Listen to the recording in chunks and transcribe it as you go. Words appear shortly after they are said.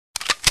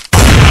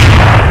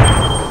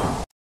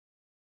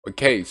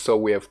Okay, so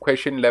we have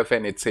question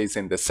 11. It says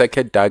in the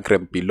circuit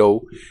diagram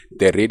below,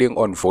 the reading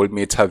on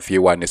voltmeter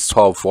V1 is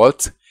 12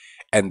 volts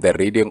and the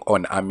reading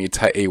on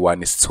ammeter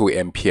A1 is 2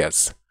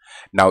 amperes.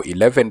 Now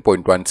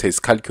 11.1 says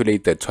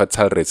calculate the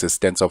total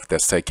resistance of the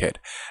circuit.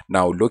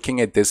 Now looking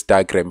at this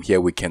diagram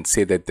here, we can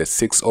see that the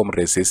 6 ohm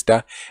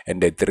resistor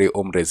and the 3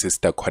 ohm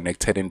resistor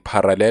connected in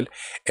parallel,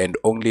 and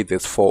only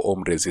this 4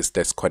 ohm resistor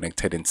is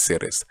connected in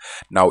series.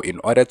 Now in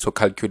order to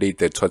calculate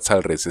the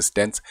total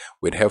resistance,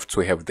 we'd have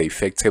to have the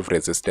effective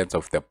resistance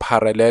of the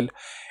parallel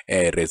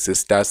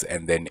resistors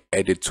and then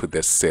add it to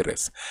the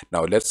series.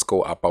 Now let's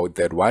go about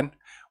that one.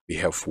 We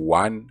have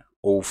 1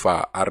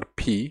 over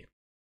Rp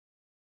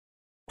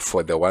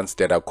for the ones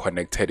that are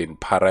connected in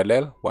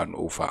parallel, 1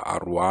 over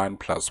R1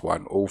 plus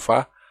 1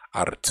 over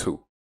R2.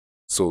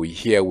 So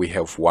here we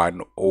have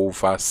 1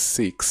 over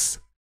 6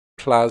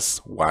 plus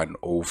 1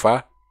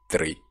 over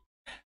 3.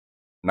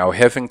 Now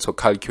having to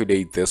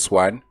calculate this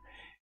one,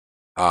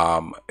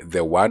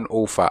 the 1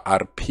 over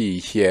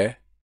Rp here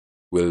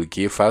will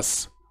give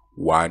us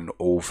 1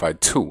 over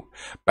 2.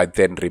 But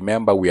then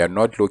remember, we are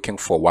not looking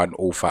for 1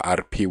 over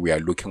Rp, we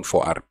are looking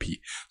for Rp.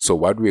 So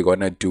what we're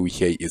going to do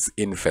here is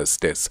inverse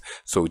this.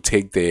 So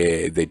take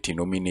the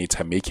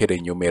denominator, make it a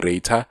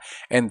numerator,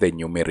 and the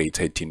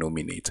numerator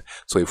denominator.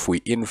 So if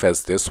we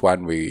inverse this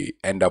one, we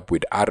end up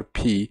with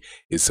Rp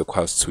is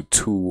equals to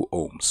 2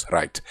 ohms,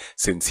 right?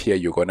 Since here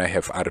you're going to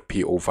have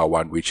Rp over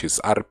 1, which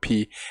is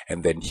Rp,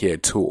 and then here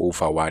 2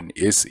 over 1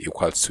 is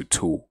equals to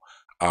 2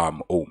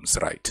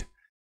 ohms, right?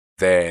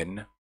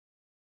 Then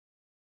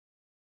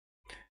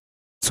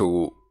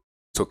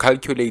to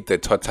calculate the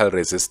total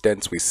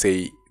resistance, we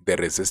say the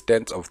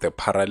resistance of the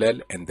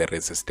parallel and the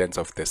resistance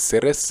of the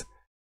series,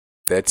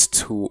 that's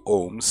 2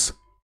 ohms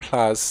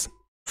plus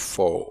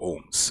 4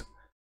 ohms.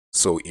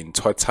 So in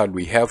total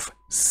we have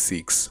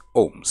 6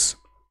 ohms.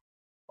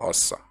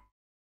 Awesome.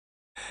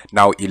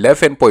 Now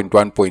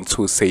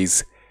 11.1.2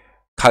 says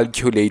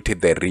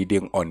calculate the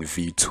reading on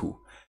V2.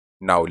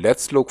 Now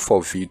let's look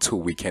for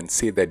V2. We can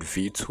see that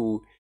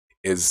V2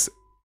 is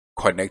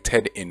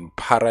connected in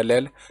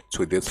parallel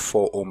to this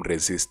 4 ohm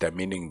resistor,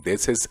 meaning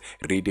this is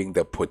reading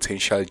the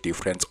potential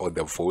difference or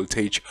the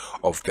voltage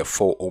of the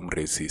 4 ohm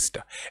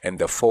resistor. And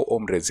the 4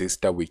 ohm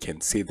resistor, we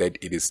can see that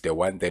it is the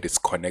one that is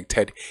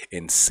connected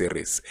in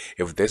series.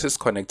 If this is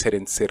connected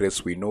in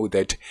series, we know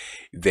that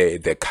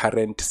the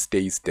current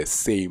stays the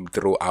same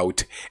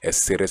throughout a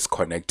series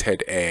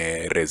connected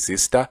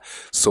resistor.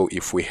 So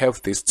if we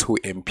have this 2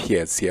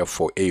 amperes here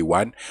for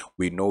A1,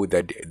 we know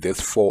that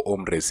this 4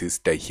 ohm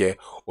resistor here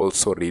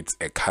also reads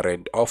a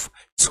current of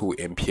 2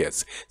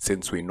 amperes,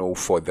 since we know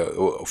for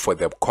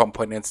the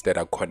components that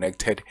are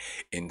connected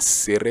in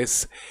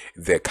series,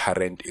 the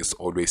current is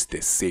always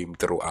the same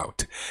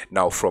throughout.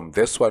 Now from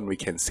this one, we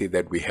can see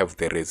that we have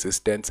the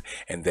resistance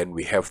and then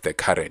we have the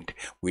current,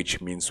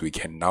 which means we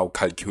can now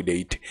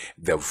calculate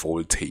the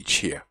voltage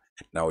here.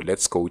 Now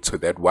let's go to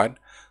that one.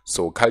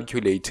 So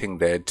calculating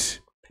that,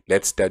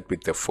 let's start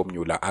with the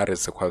formula. R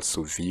is equals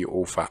to V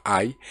over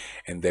I,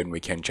 and then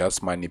we can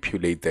just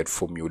manipulate that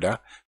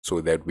formula so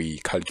that we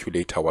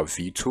calculate our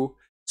V2.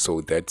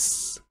 So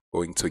that's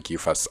going to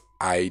give us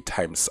I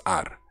times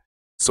R.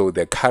 So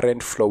the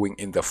current flowing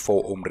in the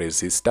 4 ohm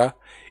resistor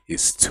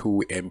is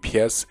 2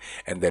 amperes.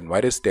 And then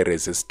what is the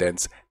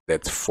resistance?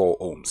 That's 4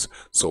 ohms.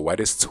 So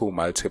what is 2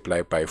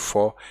 multiplied by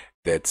 4?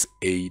 That's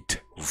 8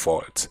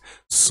 volts.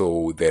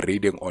 So the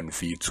reading on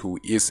V2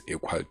 is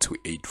equal to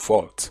 8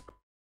 volts.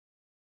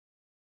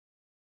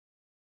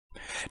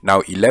 Now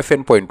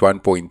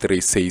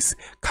 11.1.3 says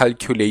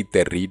calculate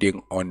the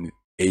reading on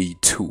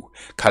A2.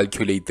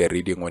 Calculate the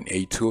reading on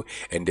A2,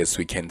 and as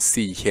we can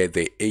see here,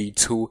 the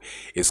A2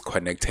 is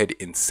connected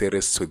in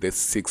series to this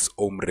 6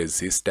 ohm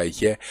resistor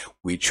here,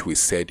 which we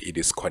said it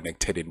is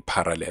connected in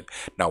parallel.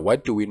 Now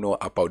what do we know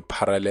about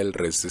parallel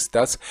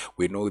resistors?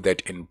 We know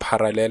that in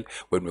parallel,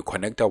 when we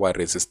connect our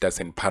resistors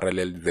in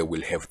parallel, they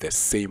will have the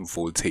same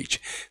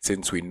voltage,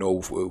 since we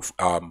know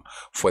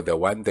for the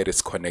one that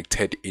is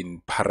connected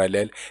in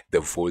parallel, the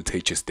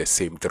voltage is the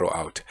same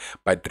throughout.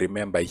 But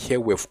remember,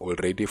 here we've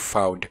already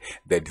found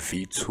that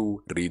V2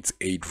 reads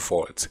 8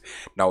 volts.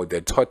 Now the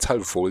total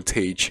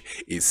voltage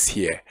is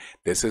here.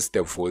 This is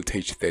the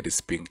voltage that is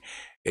being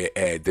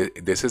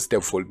this is the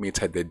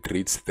voltmeter that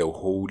reads the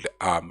whole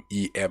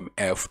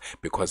EMF,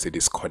 because it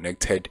is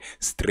connected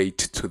straight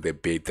to the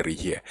battery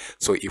here.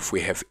 So if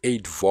we have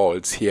 8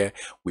 volts here,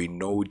 we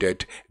know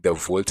that the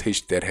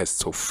voltage that has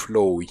to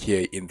flow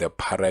here in the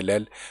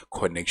parallel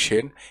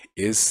connection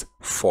is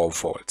 4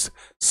 volts.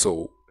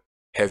 So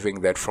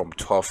having that from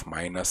 12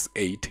 minus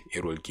 8,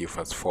 it will give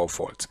us 4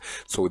 volts.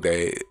 So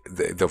the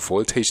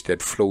voltage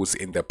that flows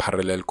in the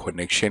parallel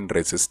connection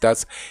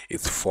resistors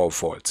is 4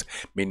 volts,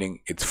 meaning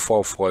it's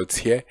 4 volts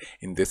here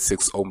in this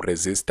 6 ohm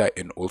resistor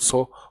and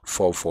also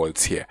 4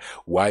 volts here.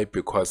 Why?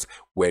 Because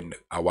when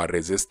our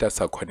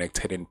resistors are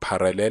connected in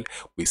parallel,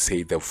 we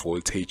say the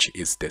voltage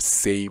is the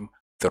same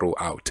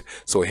throughout.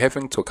 So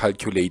having to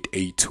calculate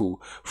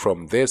A2,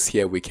 from this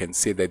here we can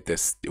see that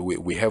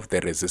we have the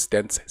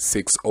resistance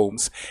 6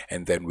 ohms,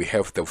 and then we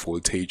have the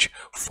voltage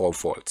 4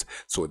 volts.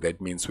 So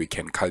that means we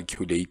can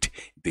calculate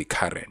the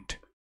current.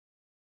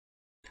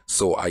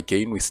 So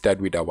again, we start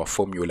with our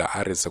formula.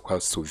 R is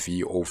equals to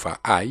V over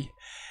I,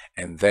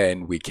 and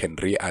then we can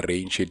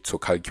rearrange it to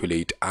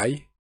calculate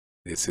I.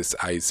 This is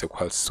I is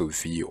equals to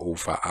V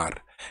over R.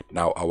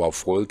 Now our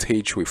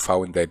voltage, we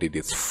found that it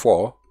is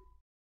 4,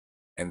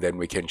 and then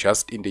we can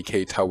just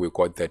indicate how we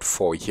got that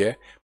 4 here.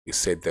 We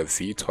said the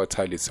V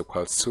total is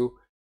equals to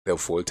the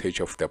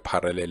voltage of the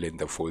parallel and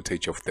the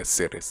voltage of the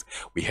series.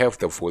 We have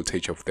the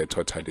voltage of the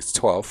total is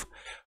 12.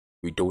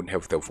 We don't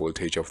have the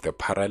voltage of the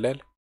parallel,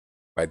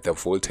 but the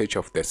voltage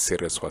of the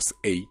series was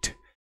 8.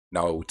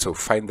 Now to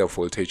find the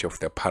voltage of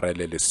the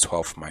parallel is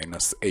 12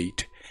 minus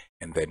 8,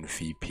 and then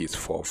Vp is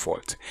 4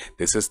 volts.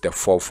 This is the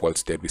 4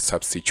 volts that we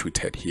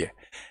substituted here.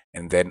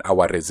 And then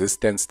our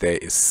resistance there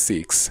is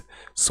 6.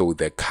 So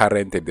the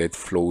current that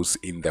flows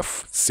in the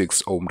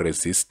 6 ohm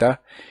resistor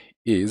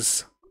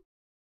is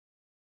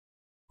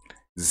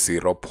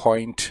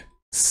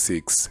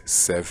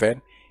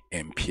 0.67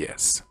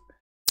 amperes.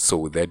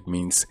 So that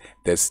means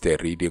that's the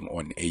reading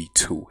on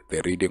A2.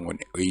 The reading on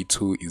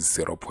A2 is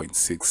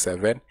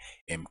 0.67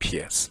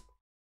 amperes.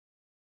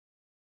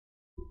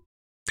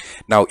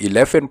 Now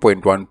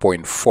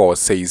 11.1.4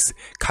 says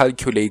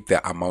calculate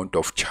the amount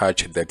of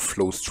charge that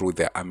flows through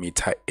the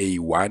ammeter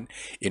A1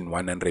 in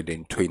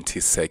 120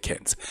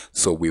 seconds.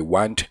 So we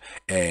want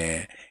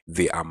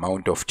the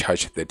amount of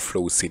charge that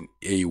flows in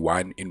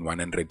A1 in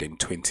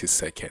 120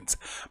 seconds.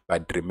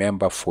 But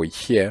remember, for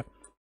here,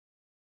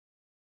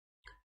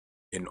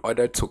 in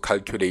order to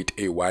calculate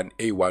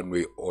A1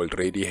 we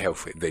already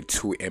have the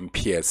 2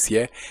 amperes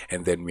here,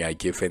 and then we are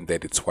given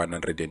that it's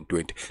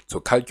 120.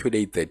 To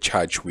calculate the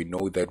charge, we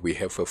know that we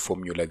have a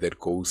formula that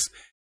goes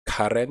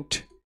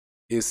current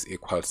is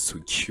equals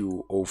to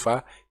Q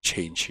over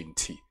change in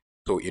T.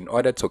 So in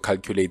order to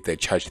calculate the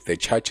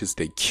charge is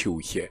the Q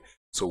here.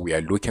 So we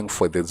are looking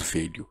for this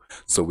value.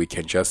 So we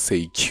can just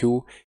say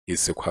Q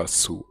is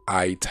equals to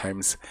I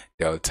times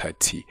delta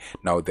T.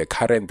 Now the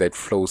current that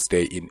flows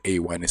there in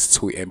A1 is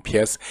 2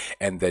 amperes,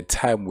 and the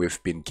time we've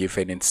been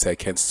given in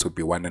seconds to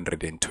be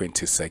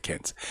 120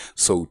 seconds.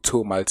 So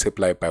 2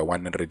 multiplied by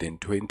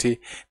 120,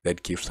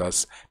 that gives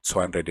us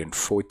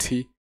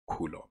 240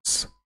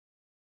 coulombs.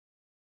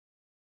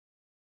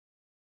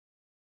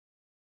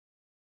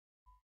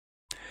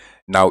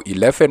 Now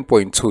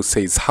 11.2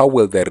 says how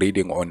will the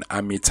reading on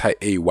ammeter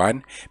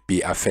A1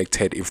 be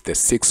affected if the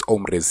 6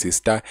 ohm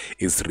resistor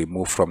is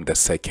removed from the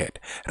circuit?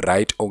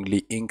 Write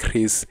only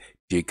increase,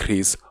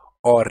 decrease,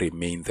 or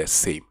remain the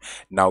same.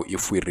 Now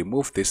if we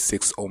remove this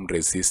 6 ohm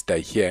resistor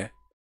here,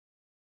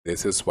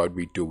 this is what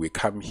we do. We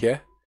come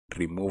here,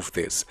 remove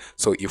this.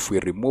 So if we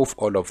remove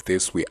all of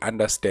this, we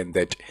understand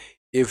that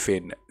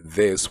even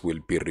this will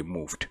be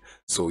removed.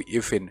 So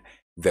even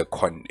the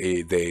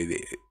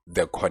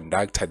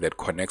conductor that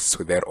connects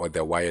to that, or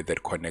the wire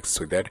that connects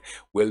to that,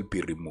 will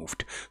be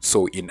removed.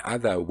 So in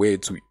other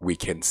words, we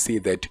can see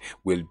that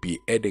we'll be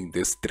adding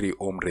this 3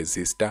 ohm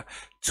resistor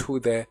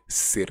to the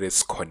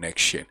series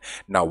connection.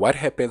 Now what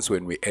happens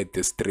when we add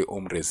this 3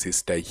 ohm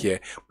resistor here?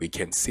 We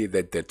can see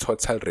that the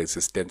total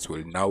resistance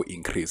will now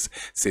increase,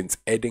 since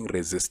adding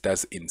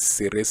resistors in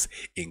series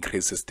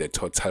increases the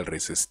total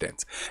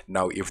resistance.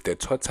 Now if the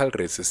total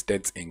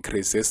resistance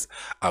increases,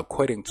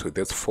 according to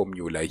this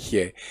formula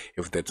here,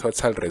 if the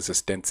total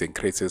resistance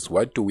increases,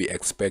 what do we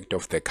expect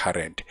of the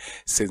current?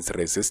 Since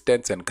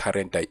resistance and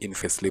current are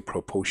inversely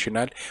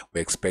proportional,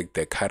 we expect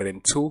the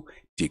current to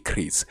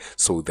decrease.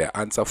 So the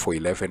answer for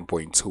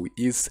 11.2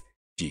 is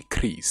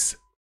decrease.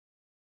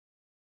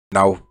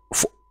 Now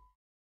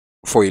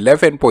for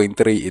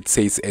 11.3, it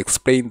says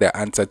explain the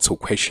answer to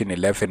question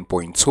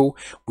 11.2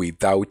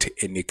 without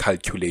any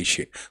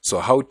calculation. So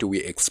how do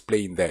we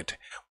explain that?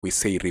 We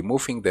say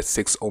removing the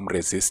 6 ohm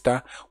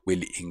resistor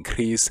will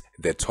increase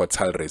the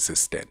total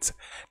resistance.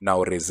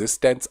 Now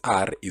resistance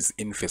R is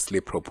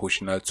inversely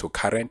proportional to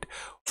current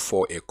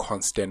for a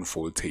constant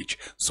voltage.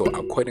 So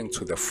according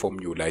to the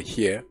formula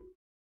here,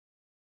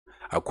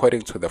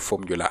 according to the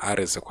formula, R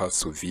is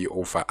equals to V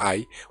over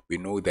I, we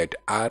know that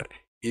R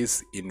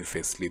is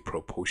inversely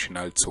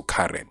proportional to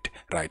current,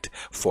 right,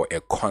 for a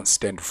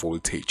constant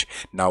voltage.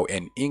 Now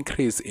an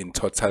increase in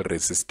total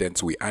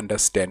resistance, we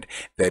understand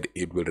that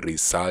it will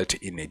result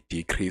in a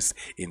decrease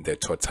in the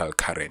total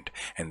current,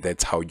 and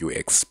that's how you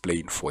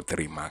explain for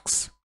 3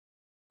 marks.